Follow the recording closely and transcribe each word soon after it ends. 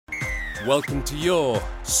Welcome to your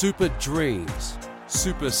Super Dreams,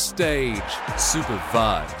 Super Stage, Super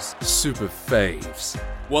Vibes, Super Faves.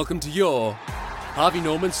 Welcome to your Harvey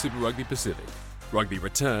Norman Super Rugby Pacific. Rugby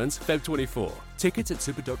returns Feb 24. Tickets at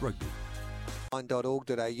super.rugby.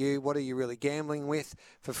 .org.au. What are you really gambling with?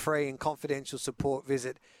 For free and confidential support,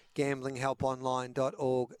 visit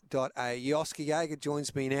gamblinghelponline.org.au. Oscar Jaeger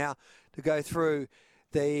joins me now to go through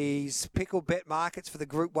these Picklebet markets for the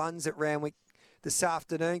Group 1s at Randwick this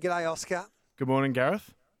afternoon. G'day, Oscar. Good morning,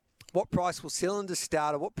 Gareth. What price will Cylinder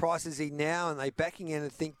start, or what price is he now? And they backing in, I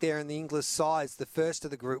think, there in the English sides, the first of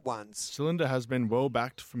the Group 1s. Cylinder has been well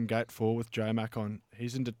backed from gate 4 with J-Mac on.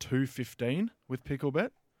 He's into $2.15 with Picklebet.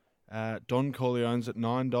 Don Corleone's at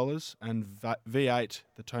 $9, and V8,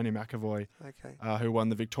 the Tony McAvoy, who won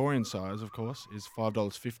the Victorian size, of course, is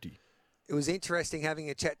 $5.50. It was interesting having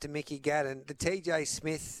a chat to Mickey Gadden. The TJ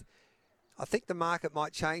Smith, I think the market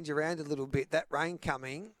might change around a little bit. That rain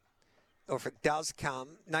coming, or if it does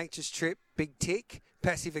come, Nature's Trip, big tick.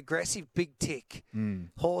 Passive Aggressive, big tick.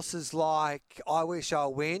 Horses like I Wish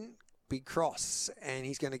I'll Win, big cross. And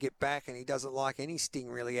he's going to get back, and he doesn't like any sting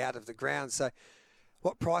really out of the ground. So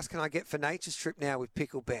what price can I get for Nature's Trip now with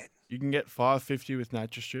Picklebet? You can get $5.50 with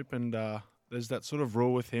Nature's Trip, and there's that sort of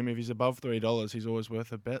rule with him. If he's above $3, he's always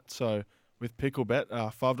worth a bet. So with Picklebet,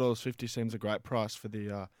 $5.50 seems a great price for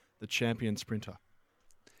the champion sprinter.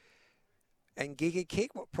 And Giga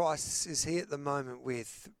Kick, what price is he at the moment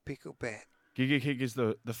with Picklebet? Giga Kick is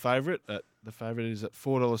the favourite. The favourite is at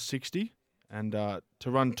 $4.60, and to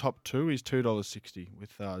run top 2 is $2.60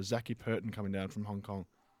 with Zachy Purton coming down from Hong Kong.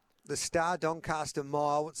 The Star Doncaster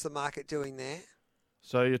Mile, what's the market doing there?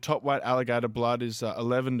 So your top weight Alligator Blood is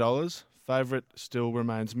 $11. Favourite still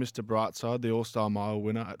remains Mr. Brightside, the All-Star Mile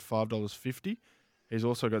winner, at $5.50. He's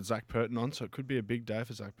also got Zach Purton on, so it could be a big day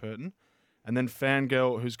for Zach Purton. And then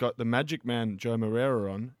Fangirl, who's got the Magic Man Joe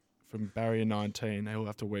Moreira on from Barrier 19, he'll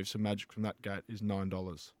have to weave some magic from that gate, is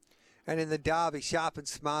 $9. And in the Derby, Sharp and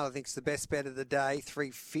Smart, I think is the best bet of the day,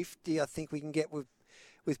 $3.50. I think we can get with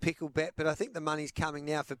Picklebet, but I think the money's coming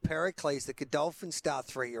now for Pericles, the Godolphin Star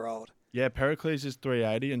 3-year-old. Yeah, Pericles is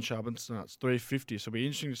 $3.80 and Sharp and Smart's $3.50, so it'll be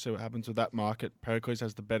interesting to see what happens with that market. Pericles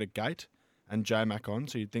has the better gate and J-Mac on,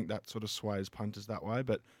 so you'd think that sort of sways punters that way,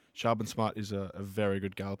 but Sharp and Smart is a very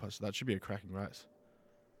good galloper, so that should be a cracking race.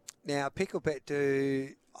 Now, Picklebet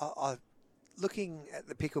looking at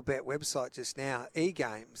the Picklebet website just now,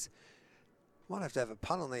 e-games, might have to have a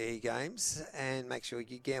punt on the e-games and make sure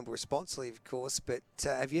you gamble responsibly, of course, but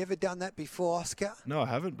have you ever done that before, Oscar? No, I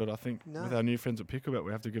haven't, but I think with our new friends at Picklebet,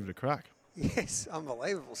 we have to give it a crack. Yes,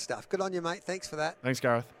 unbelievable stuff. Good on you, mate. Thanks for that. Thanks,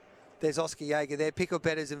 Gareth. There's Oscar Jaeger there.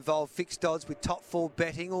 Picklebetters involve fixed odds with top 4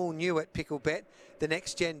 betting, all new at Picklebet, the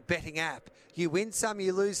next-gen betting app. You win some,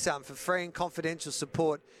 you lose some. For free and confidential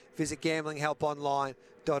support, visit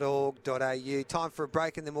gamblinghelponline.org.au. Time for a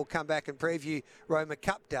break, and then we'll come back and preview Roma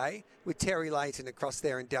Cup Day with Terry Layton across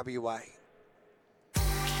there in WA.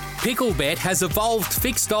 Picklebet has evolved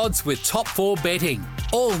fixed odds with top 4 betting.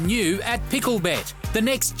 All new at Picklebet, the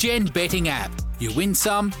next-gen betting app. You win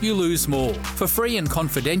some, you lose more. For free and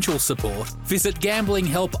confidential support, visit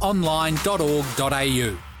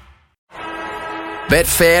gamblinghelponline.org.au.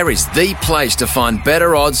 Betfair is the place to find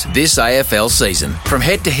better odds this AFL season. From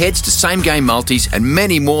head-to-heads to same-game multis and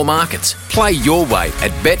many more markets. Play your way at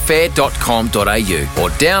betfair.com.au or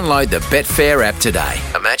download the Betfair app today.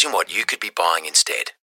 Imagine what you could be buying instead.